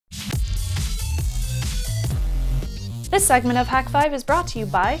This segment of Hak5 is brought to you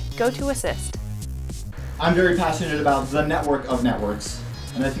by GoToAssist. I'm very passionate about the network of networks,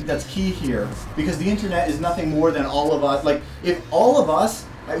 and I think that's key here, because the internet is nothing more than all of us. Like, if all of us,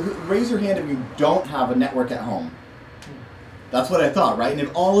 raise your hand if you don't have a network at home. That's what I thought, right? And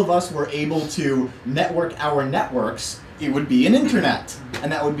if all of us were able to network our networks, it would be an internet,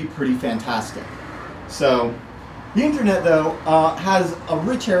 and that would be pretty fantastic. So, the internet, though, has a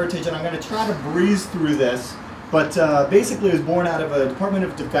rich heritage, and I'm going to try to breeze through this. But basically, it was born out of a Department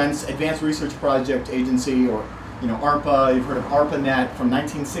of Defense Advanced Research Project Agency, or ARPA. You've heard of ARPANET from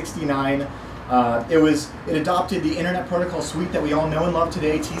 1969. It adopted the Internet Protocol Suite that we all know and love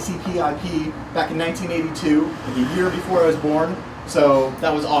today, TCP/IP, back in 1982, like a year before I was born. So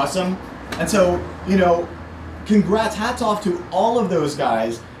that was awesome. And so, congrats, hats off to all of those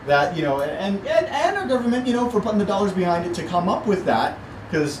guys that and our government, for putting the dollars behind it to come up with that,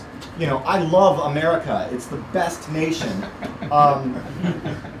 because. I love America. It's the best nation. Well,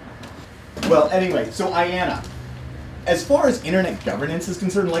 anyway, so IANA. As far as internet governance is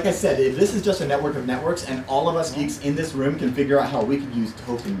concerned, like I said, if this is just a network of networks and all of us geeks in this room can figure out how we could use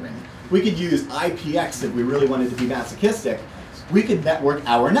token ring, we could use IPX if we really wanted to be masochistic, we could network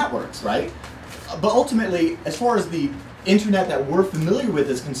our networks, right? But ultimately, as far as the internet that we're familiar with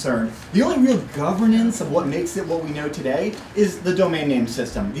is concerned, the only real governance of what makes it what we know today is the domain name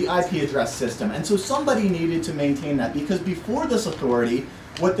system, the IP address system. And so somebody needed to maintain that, because before this authority,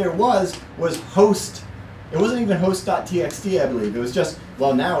 what there was host. It wasn't even host.txt, I believe. It was just,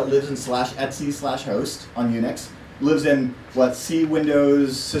 well, now it lives in /etc/host on Unix. Lives in, C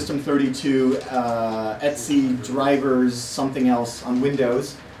Windows, System32, etc drivers, something else on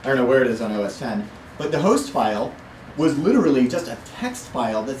Windows. I don't know where it is on OS X. But the host file was literally just a text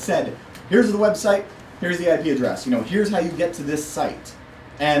file that said, here's the website, here's the IP address, here's how you get to this site.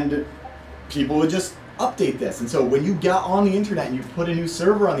 And people would just update this. And so when you got on the internet and you put a new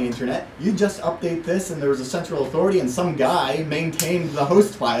server on the internet, you just update this, and there was a central authority and some guy maintained the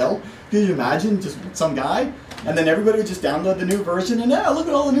host file. Can you imagine? Just some guy? And then everybody would just download the new version, and look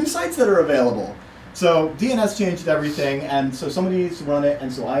at all the new sites that are available. So DNS changed everything, and so somebody needs to run it,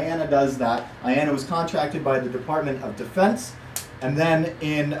 and so IANA does that. IANA was contracted by the Department of Defense, and then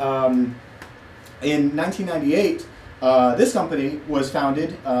in 1998, this company was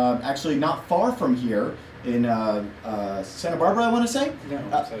founded actually not far from here in Santa Barbara, I want to say? No,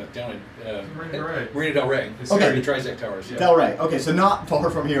 down at Marina Del Rey. It's okay. The Trizac Towers. Yeah. Del Rey. Okay, so not far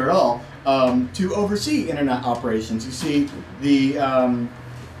from here at all. To oversee internet operations. You see, the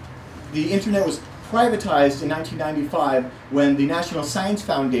internet was privatized in 1995 when the National Science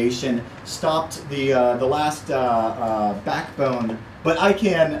Foundation stopped the last backbone, but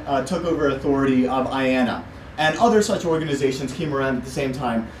ICANN took over authority of IANA. And other such organizations came around at the same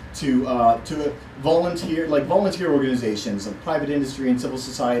time to volunteer organizations of private industry and civil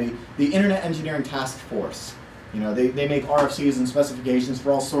society. The Internet Engineering Task Force. They make RFCs and specifications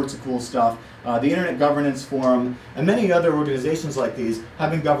for all sorts of cool stuff. The Internet Governance Forum and many other organizations like these have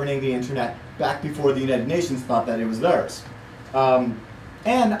been governing the internet back before the United Nations thought that it was theirs. And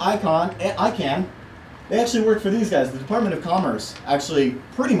ICANN, they actually work for these guys. The Department of Commerce actually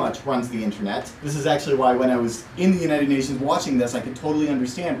pretty much runs the internet. This is actually why when I was in the United Nations watching this, I could totally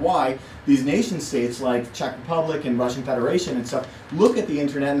understand why these nation states like Czech Republic and Russian Federation and stuff look at the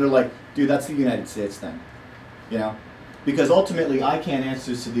internet and they're like, dude, that's the United States thing. Because ultimately ICANN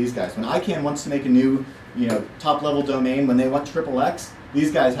answers to these guys. When ICANN wants to make a new, top-level domain, when they want XXX,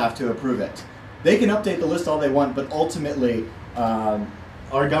 these guys have to approve it. They can update the list all they want, but ultimately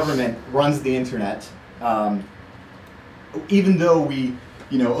our government runs the internet. Even though we,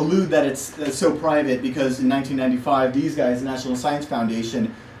 allude that it's so private, because in 1995 these guys, the National Science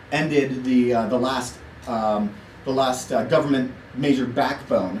Foundation, ended the last government major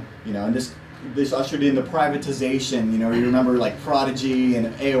backbone, and this ushered in the privatization. You remember like Prodigy and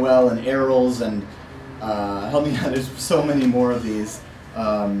AOL and Arils and help me out. There's so many more of these.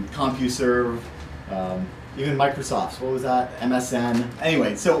 CompuServe, even Microsoft's. What was that? MSN.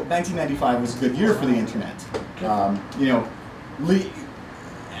 Anyway, so 1995 was a good year for the internet.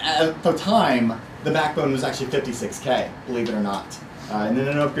 At the time, the backbone was actually 56K, believe it or not. And then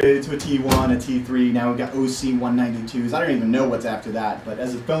it upgraded to a T1, a T3. Now we've got OC 192s. I don't even know what's after that, but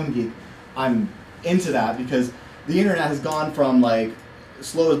as a phone geek, I'm into that, because the internet has gone from like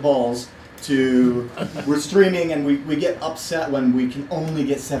slow as balls to we're streaming and we get upset when we can only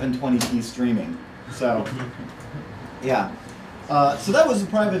get 720p streaming. So yeah, so that was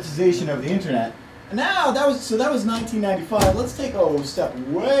the privatization of the internet. And now that was 1995. Let's take a step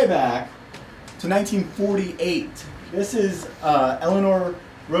way back to 1948. This is Eleanor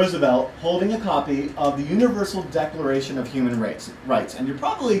Roosevelt holding a copy of the Universal Declaration of Human Rights. And you're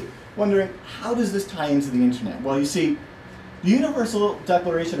probably wondering, how does this tie into the internet? Well, you see, the Universal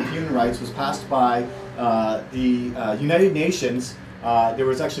Declaration of Human Rights was passed by the United Nations. There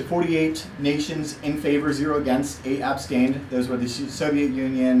was actually 48 nations in favor, 0 against, 8 abstained. Those were the Soviet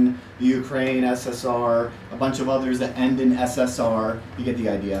Union, the Ukraine, SSR, a bunch of others that end in SSR. You get the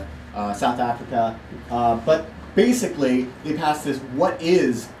idea. South Africa. But basically, they passed this, what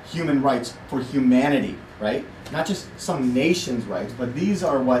is human rights for humanity, right? Not just some nation's rights, but these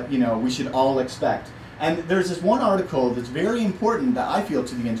are what, we should all expect. And there's this one article that's very important that I feel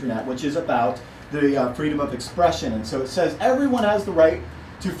to the internet, which is about the freedom of expression. And so it says, everyone has the right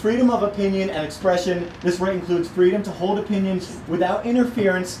to freedom of opinion and expression. This right includes freedom to hold opinions without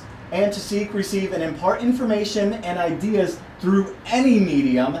interference and to seek, receive, and impart information and ideas through any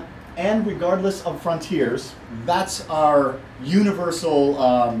medium and regardless of frontiers. That's our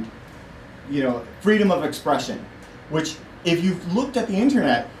universal, freedom of expression, which if you've looked at the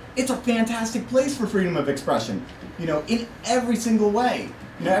internet, it's a fantastic place for freedom of expression, in every single way.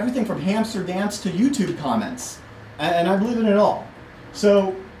 Everything from hamster dance to YouTube comments. And I believe in it all.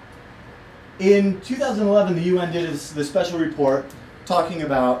 So in 2011, the UN did the special report talking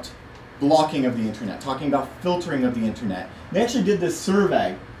about blocking of the internet, talking about filtering of the internet. They actually did this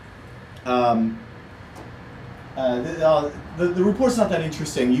survey. The report's not that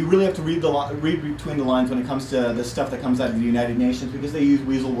interesting. You really have to read between the lines when it comes to the stuff that comes out of the United Nations, because they use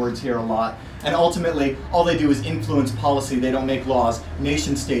weasel words here a lot. And ultimately, all they do is influence policy. They don't make laws.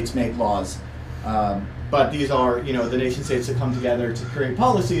 Nation states make laws. But these are, the nation states that come together to create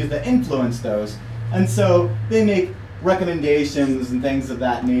policies that influence those. And so they make recommendations and things of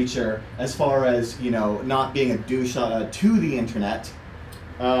that nature as far as, not being a douche to the internet.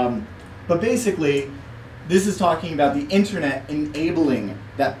 But basically, this is talking about the internet enabling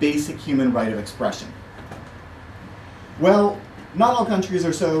that basic human right of expression. Well, not all countries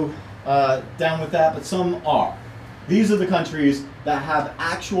are so down with that, but some are. These are the countries that have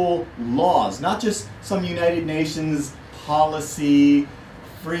actual laws, not just some United Nations policy,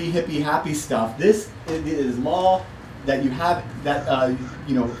 free hippie happy stuff. This is law that you have that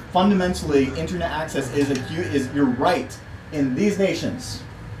fundamentally internet access is your right in these nations.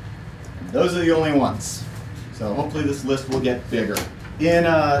 Those are the only ones. So hopefully this list will get bigger. In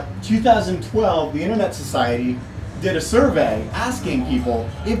 2012, the Internet Society did a survey asking people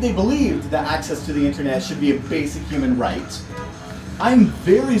if they believed that access to the internet should be a basic human right. I'm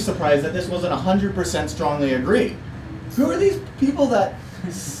very surprised that this wasn't 100% strongly agree. Who are these people that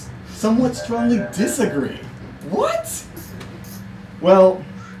somewhat strongly disagree? What? Well,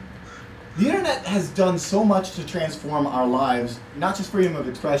 the internet has done so much to transform our lives, not just freedom of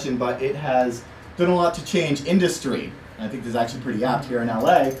expression, but it has done a lot to change industry. And I think this is actually pretty apt here in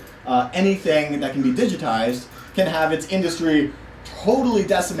LA. Anything that can be digitized can have its industry totally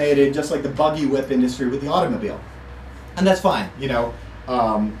decimated, just like the buggy whip industry with the automobile. And that's fine,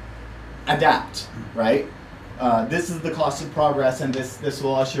 adapt, right? This is the cost of progress, and this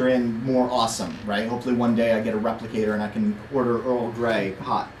will usher in more awesome, right? Hopefully one day I get a replicator and I can order Earl Grey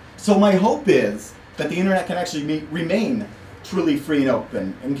hot. So my hope is that the internet can actually remain truly free and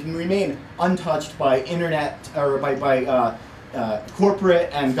open, and can remain untouched by internet or by corporate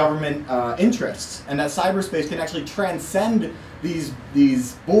and government interests, and that cyberspace can actually transcend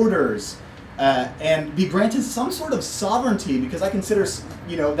these borders and be granted some sort of sovereignty, because I consider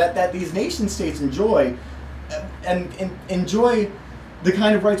that these nation states enjoy enjoy the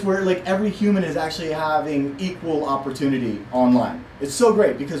kind of rights where every human is actually having equal opportunity online. It's so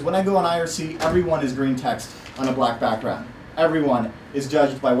great, because when I go on IRC, everyone is green text on a black background. Everyone is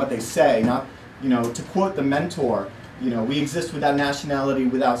judged by what they say, not, to quote the mentor, we exist without nationality,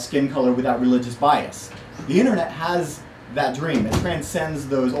 without skin color, without religious bias. The internet has that dream. It transcends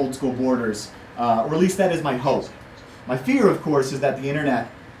those old school borders, or at least that is my hope. My fear, of course, is that the internet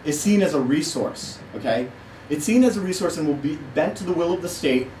is seen as a resource, okay? It's seen as a resource and will be bent to the will of the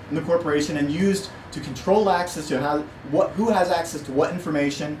state and the corporation and used to control access to who has access to what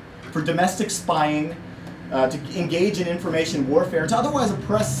information, for domestic spying, to engage in information warfare, to otherwise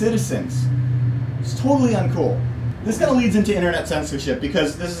oppress citizens. It's totally uncool. This kind of leads into internet censorship,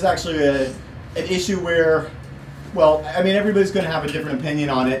 because this is actually an issue where, well, I mean, everybody's going to have a different opinion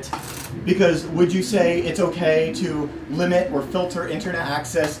on it. Because would you say it's okay to limit or filter internet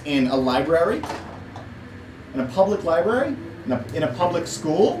access in a library? In a public library? In a public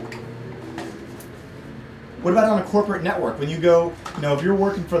school? What about on a corporate network? When you go, if you're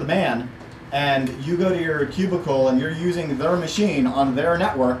working for the man and you go to your cubicle and you're using their machine on their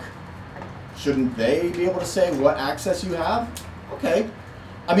network, shouldn't they be able to say what access you have? Okay.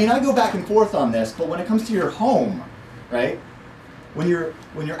 I mean, I go back and forth on this, but when it comes to your home, right? When you're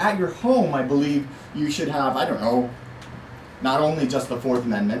at your home, I believe you should have, I don't know, not only just the Fourth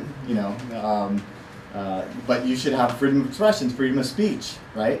Amendment, you know, but you should have freedom of expression, freedom of speech,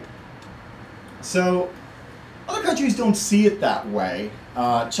 right? So other countries don't see it that way.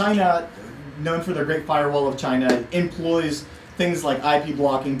 China, known for their Great Firewall of China, employs things like IP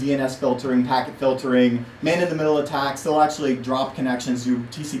blocking, DNS filtering, packet filtering, man-in-the-middle attacks. They'll actually drop connections, do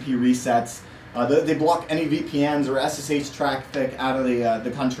TCP resets. They block any VPNs or SSH traffic out of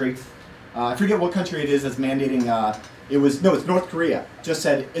the country. I forget what country it is that's mandating. It's North Korea. Just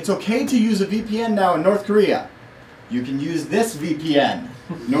said it's okay to use a VPN now in North Korea. You can use this VPN,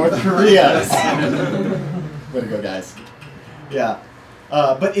 North Korea's. Way to go, guys. Yeah.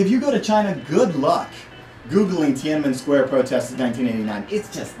 But if you go to China, good luck Googling Tiananmen Square protests of 1989.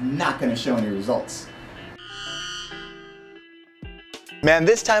 It's just not going to show any results. Man,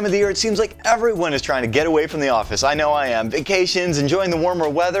 this time of the year it seems like everyone is trying to get away from the office. I know I am. Vacations, enjoying the warmer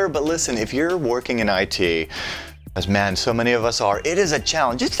weather, but listen, if you're working in IT, as man, so many of us are, it is a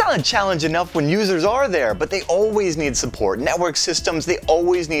challenge. It's not a challenge enough when users are there, but they always need support. Network systems, they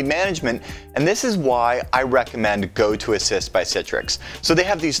always need management, and this is why I recommend GoToAssist by Citrix. So they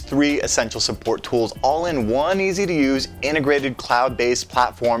have these 3 essential support tools all in one easy-to-use, integrated cloud-based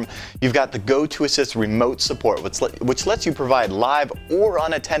platform. You've got the GoToAssist remote support, which lets you provide live or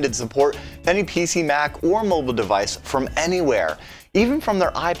unattended support to any PC, Mac, or mobile device from anywhere, even from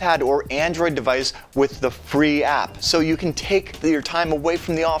their iPad or Android device with the free app. So you can take your time away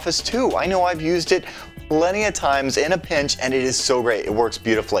from the office too. I know I've used it plenty of times in a pinch and it is so great. It works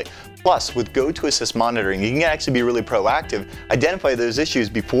beautifully. Plus, with GoToAssist monitoring, you can actually be really proactive, identify those issues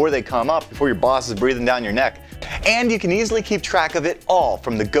before they come up, before your boss is breathing down your neck. And you can easily keep track of it all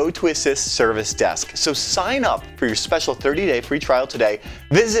from the GoToAssist service desk. So sign up for your special 30-day free trial today.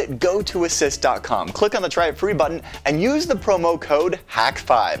 Visit gotoassist.com, click on the Try It Free button, and use the promo code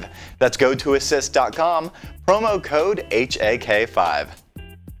HACK5. That's gotoassist.com, promo code HAK5.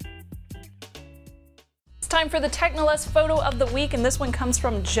 Time for the Technolist photo of the week, and this one comes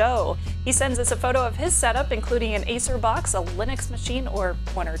from Joe. He sends us a photo of his setup, including an Acer box, a Linux machine, or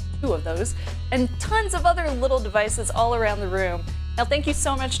 1 or 2 of those, and tons of other little devices all around the room. Now, thank you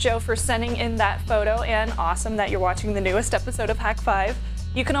so much, Joe, for sending in that photo, and awesome that you're watching the newest episode of Hak5.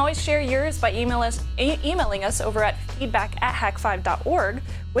 You can always share yours by emailing us over at feedback@hak5.org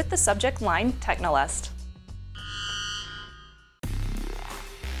with the subject line Technolist.